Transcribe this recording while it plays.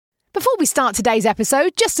we start today's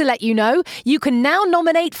episode, just to let you know, you can now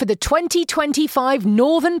nominate for the 2025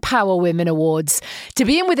 Northern Power Women Awards to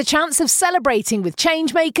be in with a chance of celebrating with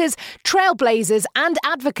changemakers, trailblazers and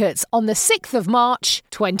advocates on the 6th of March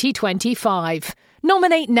 2025.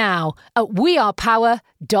 Nominate now at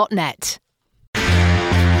wearepower.net.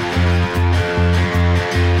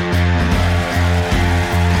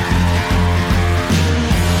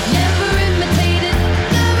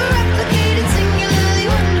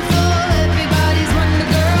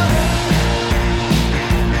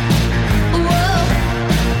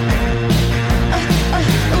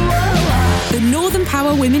 Northern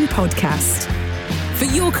Power Women Podcast. For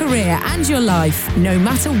your career and your life, no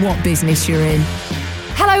matter what business you're in.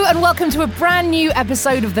 Hello and welcome to a brand new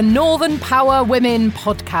episode of the Northern Power Women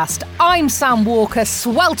Podcast. I'm Sam Walker,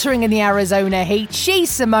 sweltering in the Arizona heat. She's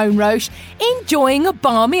Simone Roche, enjoying a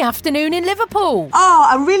balmy afternoon in Liverpool. Oh,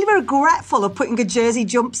 I'm really regretful of putting a jersey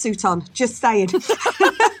jumpsuit on, just saying.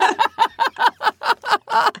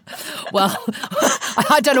 Well,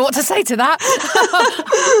 I don't know what to say to that.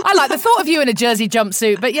 I like the thought of you in a jersey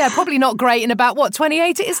jumpsuit, but yeah, probably not great in about,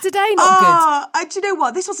 28 it is today? Not good. Do you know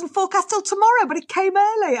what? This wasn't forecast till tomorrow, but it came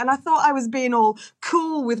early, and I thought I was being all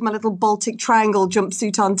cool with my little Baltic Triangle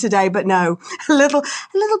jumpsuit on today, but no, a little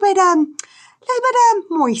bit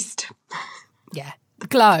moist. Yeah.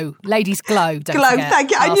 Glow. Ladies glow, don't glow, forget.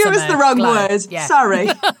 thank you. I knew it was the wrong word. Yeah. Sorry.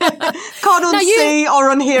 Can't unsee or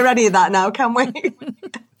unhear any of that now, can we?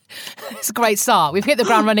 It's a great start. We've hit the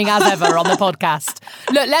ground running as ever on the podcast.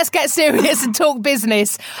 Look, let's get serious and talk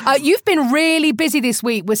business. You've been really busy this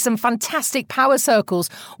week with some fantastic power circles.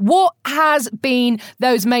 What has been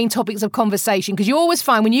those main topics of conversation? Because you always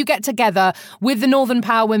find when you get together with the Northern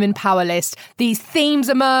Power Women Power List, these themes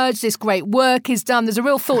emerge, this great work is done. There's a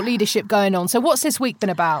real thought leadership going on. So what's this week been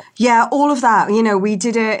about? Yeah, all of that. You know, we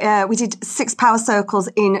did 6 power circles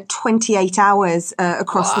in 28 hours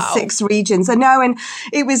across the 6 regions. I know, and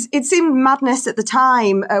it seemed madness at the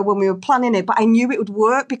time when we were planning it, but I knew it would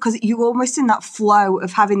work because you're almost in that flow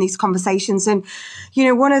of having these conversations. And, you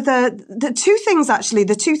know, one of the two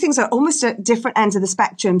things are almost at different ends of the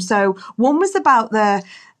spectrum. So one was about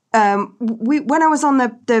when I was on the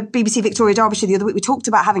BBC Victoria Derbyshire the other week, we talked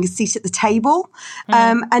about having a seat at the table.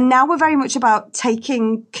 And now we're very much about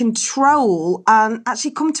taking control and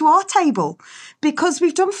actually come to our table, because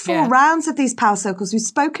we've done 4 rounds of these power circles. We've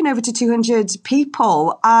spoken over to 200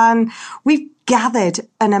 people and we've gathered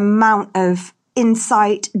an amount of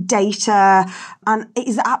insight, data, and it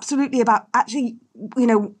is absolutely about actually, you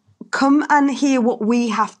know, come and hear what we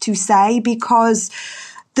have to say, because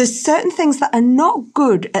there's certain things that are not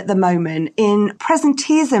good at the moment.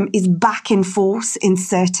 Presenteeism is back in force in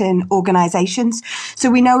certain organisations. So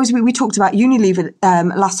we know, as we talked about Unilever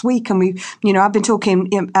last week, and I've been talking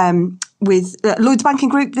with Lloyds Banking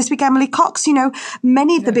Group this week, Emily Cox. You know,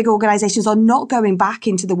 many of the big organisations are not going back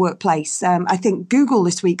into the workplace. I think Google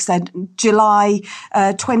this week said July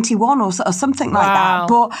 21 or something like that.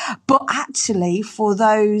 But actually, for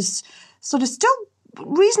those sort of still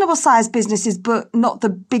reasonable sized businesses, but not the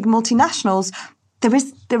big multinationals, there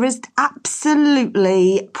is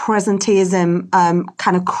absolutely presenteeism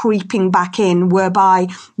kind of creeping back in, whereby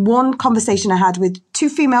one conversation I had with 2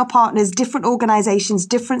 female partners, different organisations,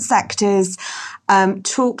 different sectors,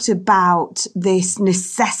 talked about this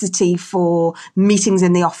necessity for meetings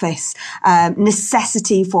in the office,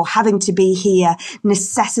 necessity for having to be here,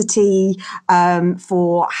 necessity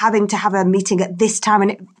for having to have a meeting at this time.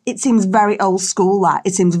 And it seems very old school.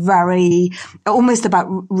 It seems very almost about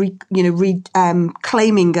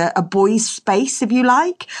claiming a boy's space, if you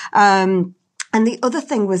like. And the other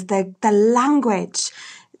thing was the language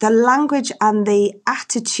and the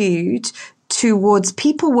attitude towards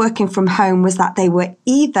people working from home was that they were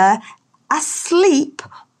either asleep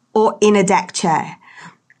or in a deck chair.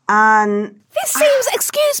 And this seems,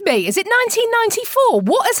 excuse me, is it 1994?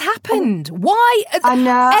 What has happened? Why? I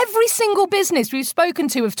know. Every single business we've spoken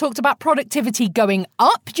to have talked about productivity going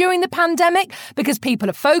up during the pandemic because people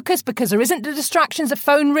are focused, because there isn't the distractions of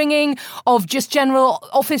phone ringing, of just general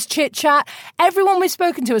office chit-chat. Everyone we've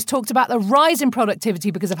spoken to has talked about the rise in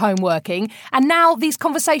productivity because of home working. And now these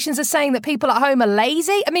conversations are saying that people at home are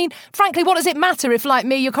lazy. I mean, frankly, what does it matter if, like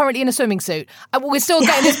me, you're currently in a swimming suit? We're still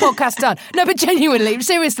getting this podcast done. No, but genuinely,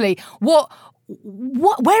 seriously,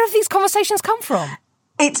 where have these conversations come from?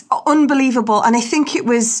 It's unbelievable. And I think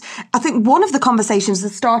one of the conversations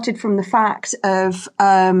that started from the fact of,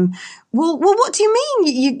 well, what do you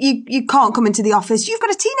mean you can't come into the office? You've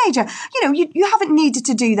got a teenager. You know, you haven't needed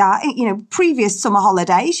to do that. You know, previous summer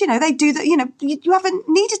holidays, you know, they do that. You know, you haven't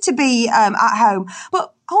needed to be at home.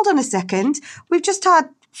 But hold on a second. We've just had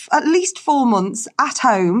at least 4 months at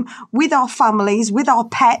home with our families, with our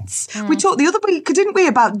pets. We talked the other week, didn't we,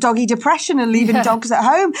 about doggy depression and leaving dogs at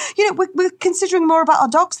home. You know, we're considering more about our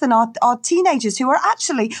dogs than our teenagers, who are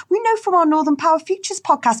actually, we know from our Northern Power Futures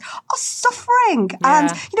podcast, are suffering.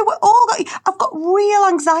 And, you know, I've got real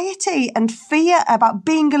anxiety and fear about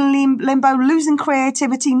being in limbo, losing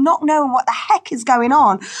creativity, not knowing what the heck is going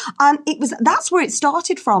on. And that's where it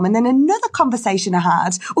started from. And then another conversation I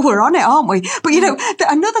had, we're on it, aren't we? But, you know,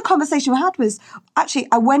 another conversation we had was, actually,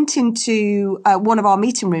 I went into one of our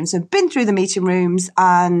meeting rooms. I've been through the meeting rooms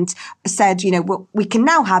and said, you know, well, we can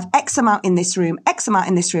now have X amount in this room, X amount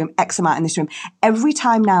in this room, X amount in this room. Every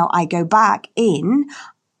time now I go back in,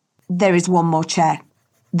 there is one more chair.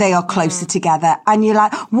 They are closer together. And you're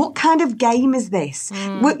like, what kind of game is this?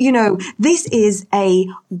 Well, you know, this is a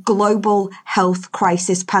global health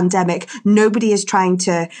crisis pandemic. Nobody is trying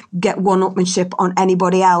to get one-upmanship on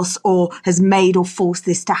anybody else or has made or forced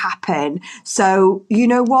this to happen. So, you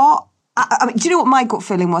know what? I mean, do you know what my gut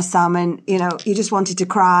feeling was, Sam? And, you know, you just wanted to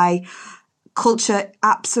cry. Culture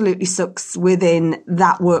absolutely sucks within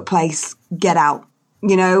that workplace. Get out.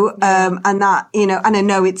 You know, and that, you know, and I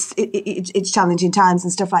know it's challenging times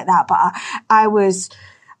and stuff like that, but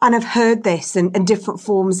and I've heard this and different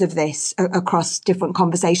forms of this across different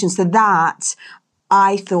conversations. So that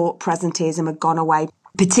I thought presenteeism had gone away,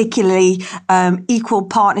 particularly equal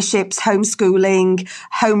partnerships, homeschooling,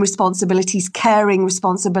 home responsibilities, caring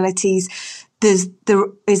responsibilities. There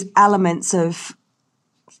is elements of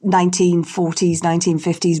 1940s,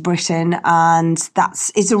 1950s Britain, and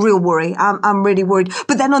it's a real worry. I'm really worried.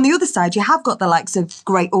 But then on the other side, you have got the likes of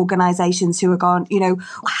great organisations who are gone, you know,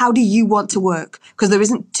 how do you want to work? Because there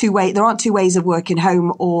aren't two ways of working,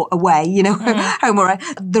 home or away, you know, home or away.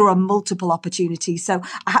 There are multiple opportunities. So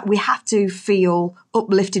we have to feel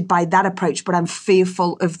uplifted by that approach, but I'm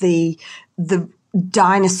fearful of the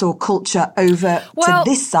dinosaur culture over to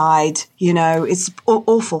this side. You know, it's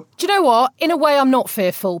awful. Do you know what? In a way, I'm not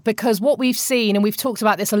fearful, because what we've seen, and we've talked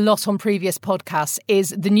about this a lot on previous podcasts, is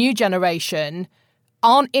the new generation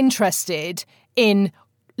aren't interested in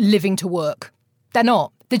living to work. They're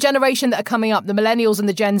not. The generation that are coming up, the millennials and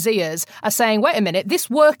the Gen Zers, are saying, wait a minute, this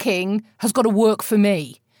working has got to work for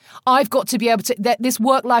me. I've got to be able to, this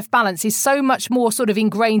work-life balance is so much more sort of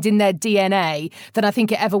ingrained in their DNA than I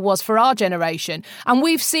think it ever was for our generation. And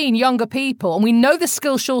we've seen younger people, and we know the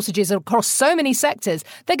skill shortages across so many sectors,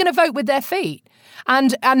 they're going to vote with their feet.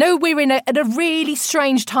 And I know we're at a really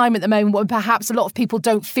strange time at the moment when perhaps a lot of people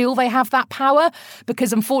don't feel they have that power,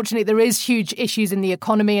 because unfortunately there is huge issues in the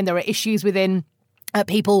economy and there are issues within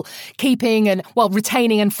people keeping and,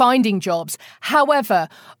 retaining and finding jobs. However,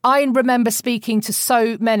 I remember speaking to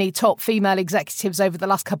so many top female executives over the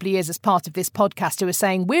last couple of years as part of this podcast who are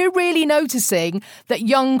saying, we're really noticing that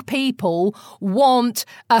young people want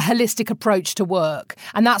a holistic approach to work.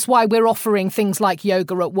 And that's why we're offering things like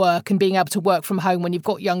yoga at work and being able to work from home when you've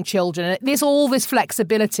got young children. And there's all this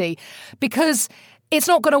flexibility, because it's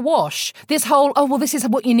not going to wash. This whole, this is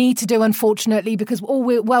what you need to do, unfortunately, because,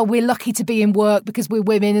 we're lucky to be in work because we're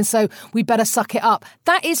women and so we better suck it up.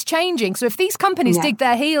 That is changing. So if these companies dig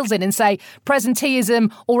their heels in and say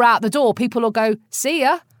presenteeism or out the door, people will go, see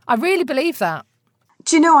ya. I really believe that.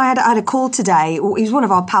 Do you know, I had a call today. It was one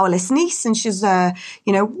of our powerless niece, and she's,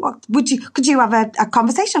 you know, could you have a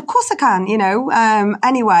conversation? Of course I can, you know.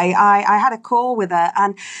 Anyway, I had a call with her,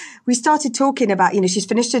 and we started talking about, you know, she's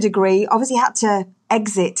finished her degree, obviously had to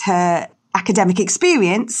exit her academic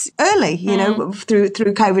experience early, you know, through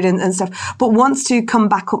COVID and stuff, but wants to come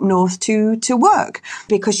back up north to work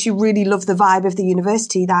because she really loved the vibe of the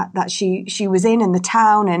university that she was in and the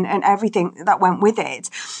town and everything that went with it.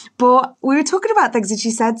 But we were talking about things and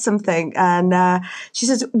she said something, and she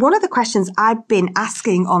says, one of the questions I've been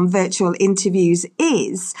asking on virtual interviews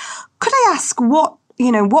is, could I ask what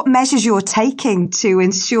measures you're taking to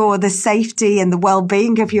ensure the safety and the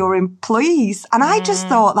well-being of your employees? And I just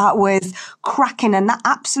thought that was cracking. And that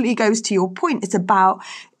absolutely goes to your point. It's about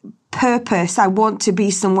purpose. I want to be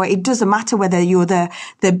somewhere. It doesn't matter whether you're the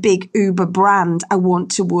big Uber brand. I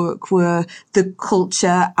want to work where the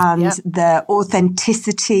culture and the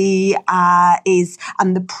authenticity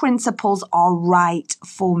and the principles are right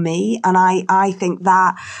for me. And I think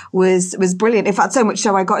that was brilliant. In fact, so much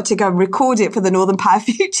so I got to go and record it for the Northern Power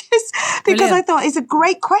Futures because I thought it's a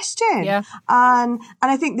great question. Yeah. And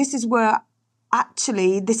I think this is where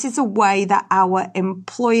actually, this is a way that our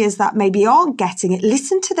employers that maybe aren't getting it,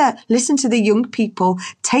 listen to the young people,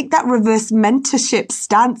 take that reverse mentorship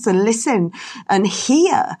stance and listen and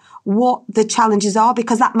hear what the challenges are,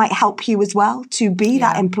 because that might help you as well to be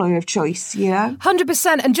that employer of choice,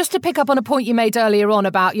 100%. And just to pick up on a point you made earlier on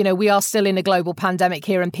about, we are still in a global pandemic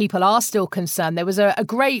here and people are still concerned. There was a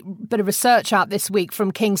great bit of research out this week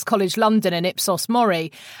from King's College London and Ipsos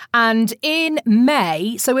Mori. And in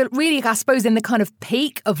May, so it really, I suppose, in the kind of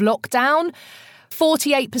peak of lockdown,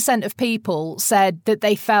 48% of people said that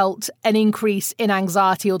they felt an increase in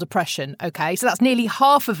anxiety or depression. OK, so that's nearly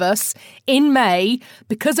half of us in May,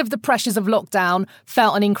 because of the pressures of lockdown,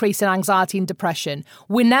 felt an increase in anxiety and depression.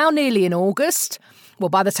 We're now nearly in August. Well,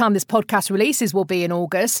 by the time this podcast releases, we'll be in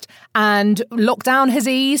August, and lockdown has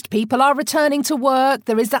eased. People are returning to work.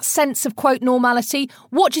 There is that sense of, quote, normality.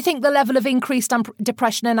 What do you think the level of increased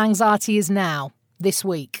depression and anxiety is now, this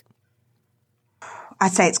week?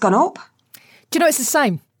 I'd say it's gone up. Do you know, it's the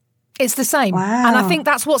same. It's the same. Wow. And I think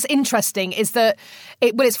that's what's interesting is that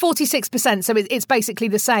it's 46%, so it's basically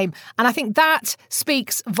the same. And I think that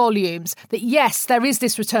speaks volumes that, yes, there is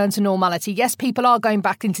this return to normality. Yes, people are going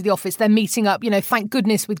back into the office. They're meeting up, thank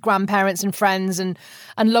goodness, with grandparents and friends and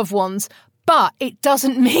loved ones. But it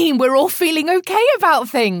doesn't mean we're all feeling okay about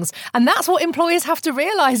things. And that's what employers have to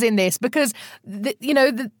realise in this, because,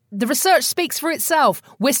 the research speaks for itself.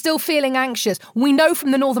 We're still feeling anxious. We know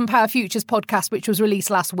from the Northern Power Futures podcast, which was released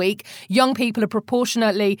last week, young people are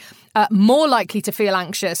proportionately more likely to feel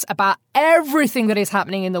anxious about everything that is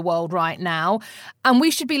happening in the world right now. And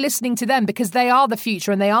we should be listening to them, because they are the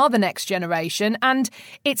future and they are the next generation. And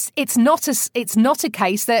it's not a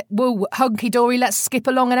case that, well, hunky-dory, let's skip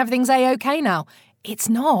along and everything's A-OK now. It's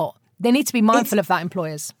not. They need to be mindful of that,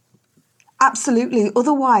 employers. Absolutely.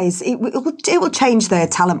 Otherwise, it will change their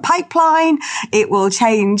talent pipeline. It will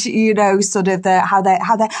change, sort of how they're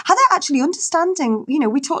actually understanding.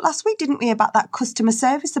 We talked last week, didn't we, about that customer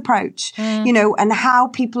service approach, and how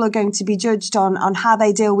people are going to be judged on how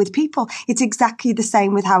they deal with people. It's exactly the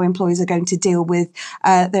same with how employees are going to deal with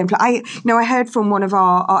their employees. I heard from one of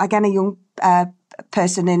our, again, a young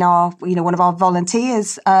person in our, one of our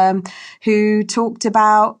volunteers, who talked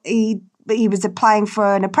about he was applying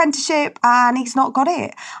for an apprenticeship and he's not got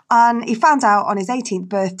it. And he found out on his 18th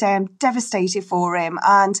birthday. I'm devastated for him.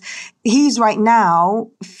 And he's right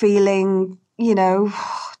now feeling,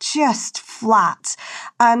 just flat.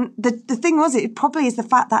 And the thing was, it probably is the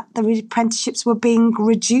fact that the apprenticeships were being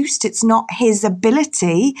reduced. It's not his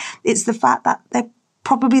ability. It's the fact that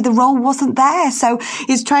probably the role wasn't there. So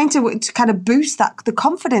he's trying to kind of boost the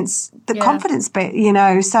confidence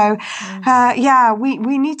bit, So,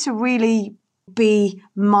 we need to really be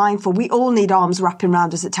mindful. We all need arms wrapping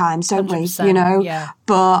around us at times, don't we? Yeah.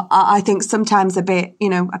 But I think sometimes a bit,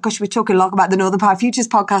 gosh, we're talking a lot about the Northern Power Futures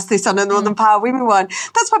podcast, this on the Northern Power Women one.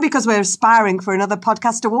 That's probably because we're aspiring for another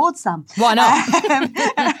podcast award, Sam. Why not?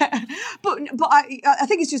 But I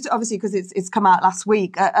think it's just obviously because it's come out last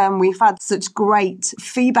week, and we've had such great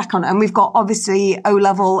feedback on it, and we've got obviously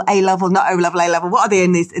O-level, A-level, not O-level, A-level. What are they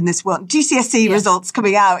in this one? GCSE results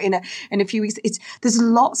coming out in a few weeks. There's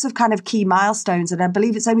lots of kind of key milestones, and I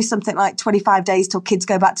believe it's only something like 25 days till kids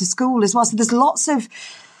go back to school as well. So there's lots of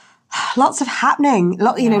happening,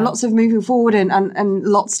 lots of moving forward and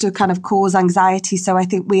lots to kind of cause anxiety. So I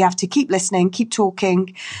think we have to keep listening, keep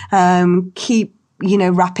talking, keep,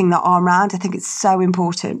 wrapping that arm around. I think it's so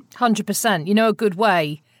important. 100%. A good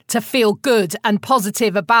way to feel good and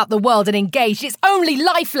positive about the world and engaged. It's only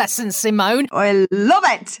life lessons, Simone. I love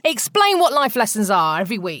it. Explain what life lessons are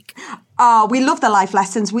every week. We love the life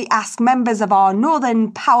lessons. We ask members of our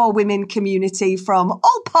Northern Power Women community from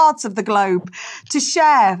all parts of the globe to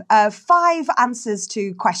share 5 answers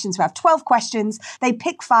to questions. We have 12 questions. They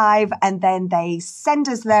pick 5 and then they send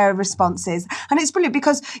us their responses. And it's brilliant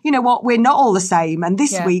because, you know what, we're not all the same. And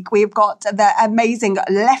this week we've got the amazing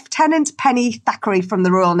Lieutenant Penny Thackeray from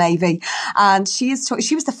the Royal Navy. And she was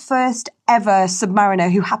the first ever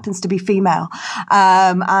submariner who happens to be female.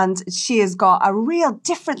 And she has got a real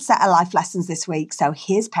different set of life lessons this week. So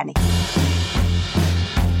here's Penny.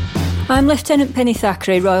 I'm Lieutenant Penny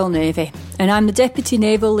Thackeray, Royal Navy, and I'm the Deputy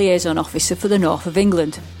Naval Liaison Officer for the North of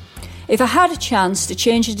England. If I had a chance to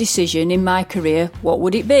change a decision in my career, what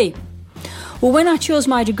would it be? Well, when I chose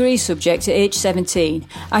my degree subject at age 17,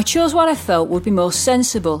 I chose what I felt would be most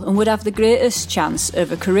sensible and would have the greatest chance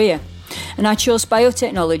of a career. And I chose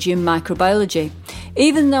biotechnology and microbiology,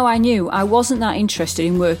 even though I knew I wasn't that interested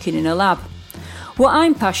in working in a lab. What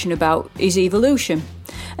I'm passionate about is evolution,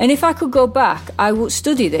 and if I could go back, I would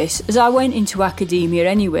study this as I went into academia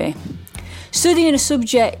anyway. Studying a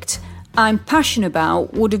subject I'm passionate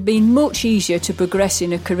about would have been much easier to progress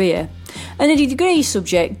in a career. And a degree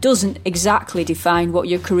subject doesn't exactly define what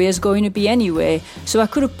your career's going to be anyway, so I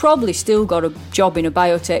could have probably still got a job in a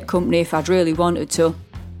biotech company if I'd really wanted to.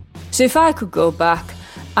 So if I could go back,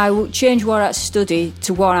 I would change what I study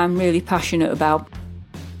to what I'm really passionate about.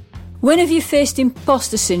 When have you faced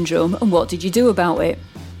imposter syndrome and what did you do about it?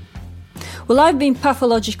 Well, I've been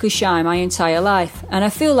pathologically shy my entire life, and I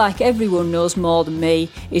feel like everyone knows more than me,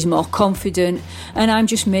 is more confident, and I'm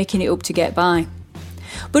just making it up to get by.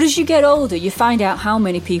 But as you get older, you find out how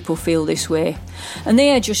many people feel this way, and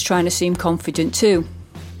they are just trying to seem confident too.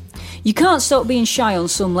 You can't stop being shy on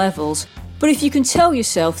some levels, but if you can tell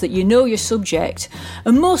yourself that you know your subject,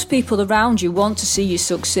 and most people around you want to see you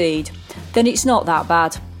succeed, then it's not that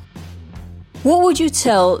bad. What would you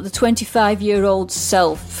tell the 25-year-old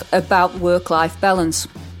self about work-life balance?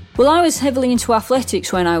 Well, I was heavily into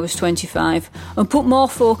athletics when I was 25 and put more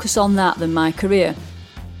focus on that than my career.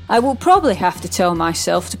 I will probably have to tell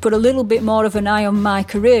myself to put a little bit more of an eye on my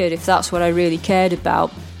career if that's what I really cared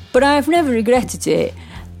about. But I have never regretted it,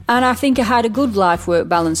 and I think I had a good life-work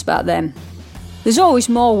balance back then. There's always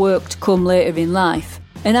more work to come later in life,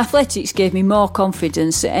 and athletics gave me more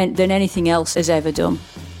confidence than anything else has ever done.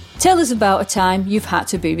 Tell us about a time you've had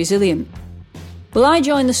to be resilient. Well, I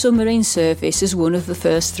joined the submarine service as one of the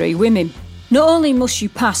first 3 women. Not only must you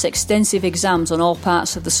pass extensive exams on all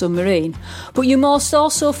parts of the submarine, but you must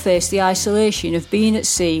also face the isolation of being at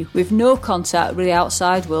sea with no contact with the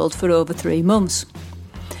outside world for over 3 months.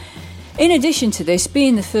 In addition to this,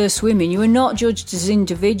 being the first women, you are not judged as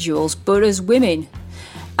individuals, but as women.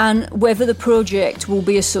 And whether the project will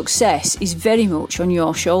be a success is very much on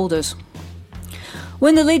your shoulders.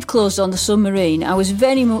 When the lid closed on the submarine, I was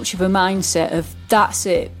very much of a mindset of, that's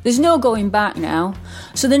it, there's no going back now.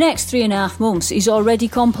 So the next 3.5 months is already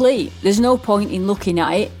complete. There's no point in looking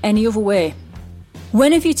at it any other way.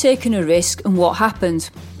 When have you taken a risk and what happened?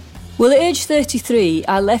 Well, at age 33,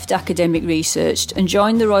 I left academic research and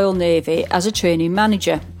joined the Royal Navy as a training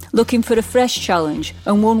manager, looking for a fresh challenge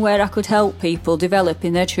and one where I could help people develop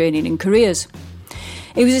in their training and careers.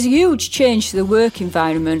 It was a huge change to the work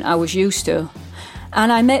environment I was used to, and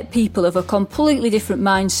I met people of a completely different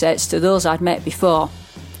mindsets to those I'd met before.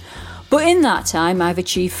 But in that time, I've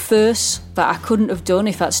achieved firsts that I couldn't have done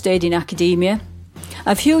if I'd stayed in academia.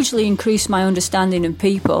 I've hugely increased my understanding of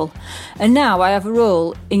people, and now I have a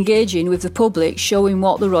role engaging with the public, showing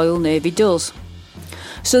what the Royal Navy does.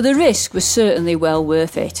 So the risk was certainly well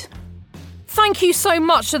worth it. Thank you so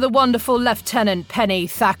much to the wonderful Lieutenant Penny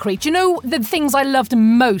Thackeray. Do you know the things I loved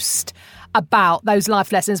most about those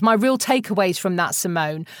life lessons, my real takeaways from that,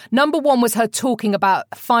 Simone? Number one was her talking about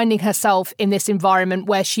finding herself in this environment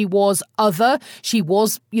where she was other. She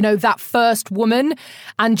was, that first woman,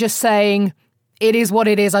 and just saying, it is what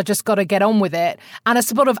it is, I just got to get on with it. And a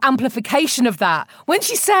sort of amplification of that. When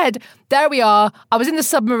she said, there we are, I was in the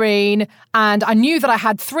submarine and I knew that I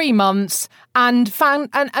had 3 months and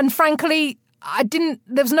frankly,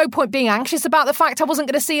 there was no point being anxious about the fact I wasn't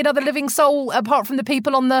going to see another living soul apart from the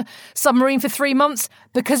people on the submarine for 3 months,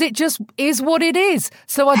 because it just is what it is.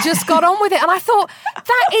 So I just got on with it. And I thought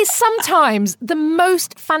that is sometimes the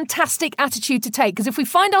most fantastic attitude to take, because if we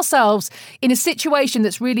find ourselves in a situation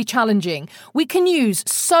that's really challenging, we can use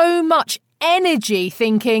so much energy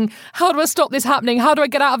thinking, how do I stop this happening? How do I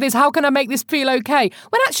get out of this? How can I make this feel okay?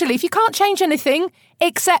 When actually, if you can't change anything,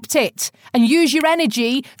 accept it and use your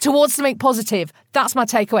energy towards something positive. That's my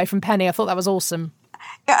takeaway from Penny. I thought that was awesome.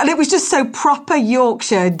 And it was just so proper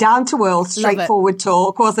Yorkshire, down to earth, straightforward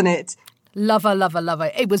talk, wasn't it? Love her, love her, love her.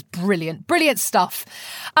 It was brilliant. Brilliant stuff.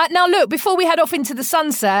 Now, look, before we head off into the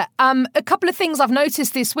sunset, a couple of things I've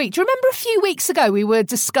noticed this week. Do you remember a few weeks ago we were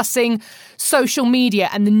discussing social media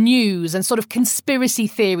and the news and sort of conspiracy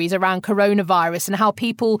theories around coronavirus and how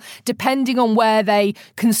people, depending on where they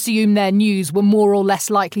consume their news, were more or less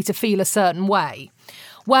likely to feel a certain way?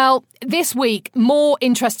 Well, this week, more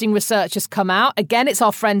interesting research has come out. Again, it's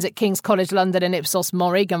our friends at King's College London and Ipsos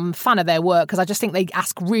Mori. I'm a fan of their work because I just think they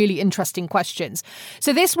ask really interesting questions.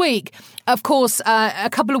 So this week, of course, a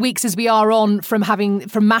couple of weeks as we are on from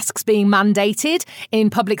masks being mandated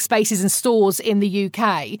in public spaces and stores in the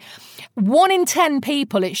UK, 1 in 10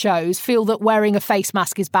 people, it shows, feel that wearing a face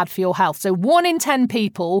mask is bad for your health. So 1 in 10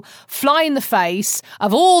 people fly in the face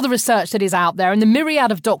of all the research that is out there and the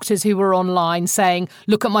myriad of doctors who were online saying,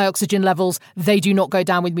 look at my oxygen levels, they do not go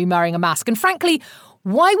down with me wearing a mask. And frankly,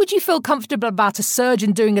 why would you feel comfortable about a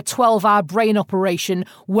surgeon doing a 12-hour brain operation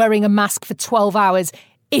wearing a mask for 12 hours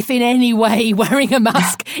if in any way wearing a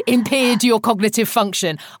mask impaired your cognitive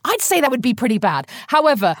function. I'd say that would be pretty bad.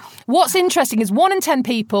 However, what's interesting is 1 in 10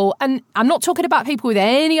 people, and I'm not talking about people with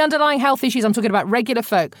any underlying health issues, I'm talking about regular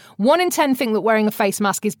folk. 1 in 10 think that wearing a face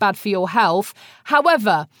mask is bad for your health.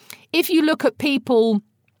 However, if you look at people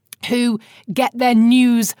who get their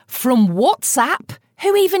news from WhatsApp,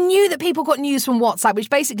 who even knew that people got news from WhatsApp, which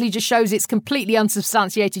basically just shows it's completely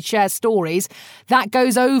unsubstantiated shared stories, that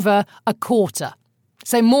goes over a quarter.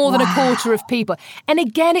 So more than a quarter of people. And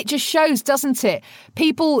again, it just shows, doesn't it?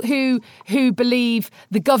 People who believe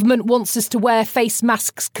the government wants us to wear face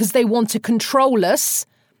masks because they want to control us.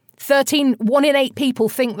 1 in 8 people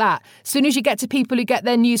think that. As soon as you get to people who get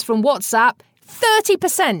their news from WhatsApp,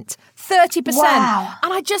 30%. 30%. Wow.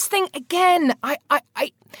 And I just think, again,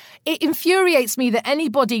 it infuriates me that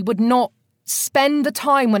anybody would not spend the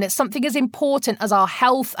time when it's something as important as our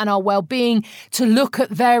health and our well-being to look at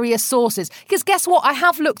various sources. Because guess what? I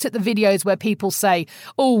have looked at the videos where people say,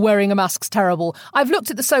 oh, wearing a mask's terrible. I've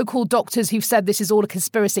looked at the so-called doctors who've said this is all a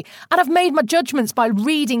conspiracy. And I've made my judgments by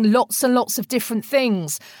reading lots and lots of different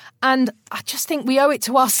things. And I just think we owe it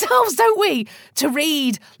to ourselves, don't we, to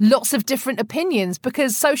read lots of different opinions,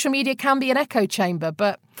 because social media can be an echo chamber.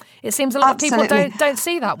 But it seems a lot of people don't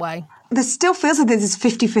see that way. There still feels like there's this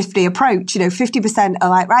 50-50 approach. 50% are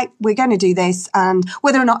like, right, we're going to do this. And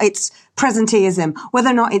whether or not it's presenteeism, whether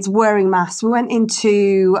or not it's wearing masks. We went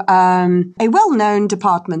into a well-known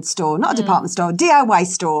department store, not a department store, DIY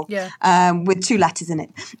store, with 2 letters in it.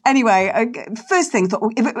 Anyway, first thing,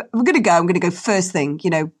 thought, if we're going to go, I'm going to go first thing,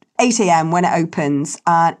 8 a.m. when it opens,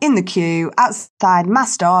 in the queue, outside,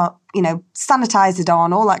 masked up, sanitizer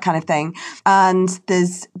on, all that kind of thing. And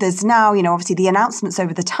there's now, obviously the announcements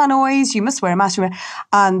over the tannoys, you must wear a mask.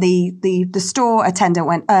 And the store attendant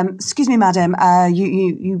went, excuse me, madam,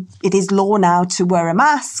 it is law now to wear a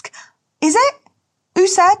mask. Is it? Who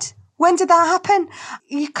said? When did that happen?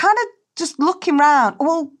 You kind of just looking round.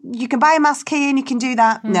 Well, you can buy a mask here and you can do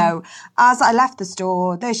that. No. As I left the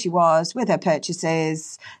store, there she was with her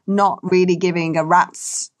purchases, not really giving a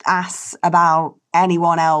rat's ass about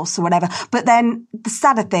anyone else or whatever. But then the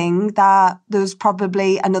sadder thing that there was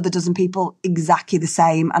probably another dozen people exactly the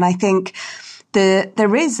same. And I think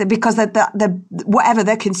there is, because the whatever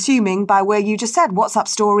they're consuming by where you just said, WhatsApp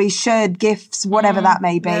stories, shared GIFs, whatever that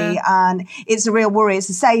may be. Yeah. And it's a real worry.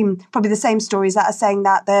 It's probably the same stories that are saying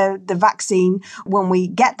that the vaccine, when we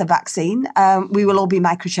get the vaccine, we will all be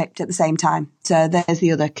microchipped at the same time. So there's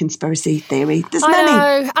the other conspiracy theory. There's many.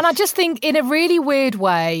 I know. And I just think in a really weird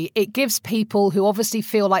way, it gives people who obviously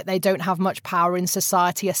feel like they don't have much power in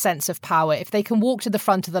society a sense of power. If they can walk to the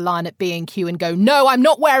front of the line at B&Q and go, no, I'm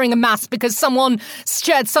not wearing a mask because someone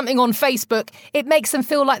shared something on Facebook, it makes them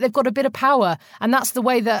feel like they've got a bit of power. And that's the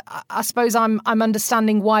way that I suppose I'm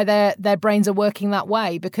understanding why their brains are working that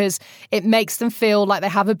way, because it makes them feel like they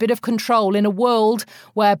have a bit of control in a world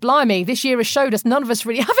where, blimey, this year has showed us none of us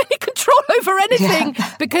really have any control over anything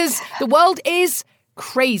because the world is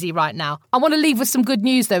crazy right now. I want to leave with some good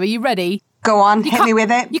news, though. Are you ready? Go on, hit me with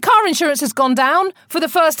it. Your car insurance has gone down for the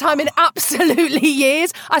first time in absolutely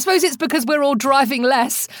years. I suppose it's because we're all driving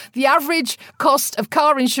less. The average cost of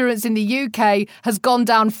car insurance in the UK has gone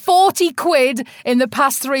down 40 quid in the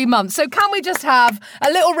past 3 months. So can we just have a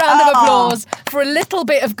little round of applause for a little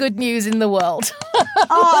bit of good news in the world?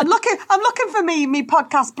 I'm looking for me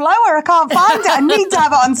podcast blower. I can't find it. I need to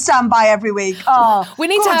have it on standby every week. We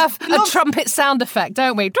need to have a trumpet sound effect,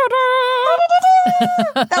 don't we?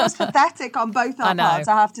 That was pathetic on both our parts,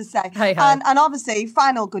 I have to say. Hey. And obviously,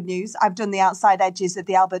 final good news, I've done the outside edges of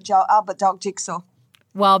the Albert Dock jigsaw.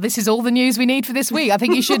 Well, this is all the news we need for this week. I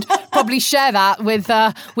think you should probably share that with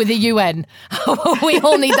the UN. We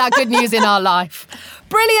all need that good news in our life.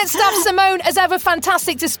 Brilliant stuff, Simone. As ever,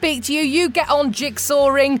 fantastic to speak to you. You get on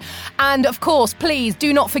jigsawing. And of course, please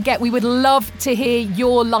do not forget, we would love to hear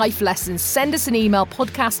your life lessons. Send us an email,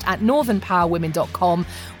 podcast@northernpowerwomen.com.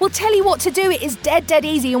 We'll tell you what to do. It is dead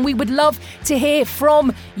easy, and we would love to hear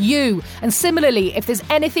from you. And similarly, if there's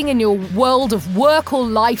anything in your world of work or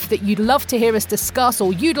life that you'd love to hear us discuss,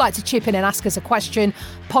 or you'd like to chip in and ask us a question,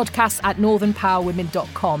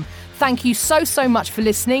 podcast@northernpowerwomen.com. Thank you so much for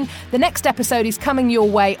listening. The next episode is coming your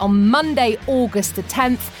way on Monday, August the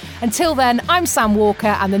 10th. Until then, I'm Sam Walker,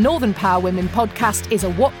 and the Northern Power Women podcast is a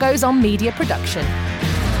What Goes On media production.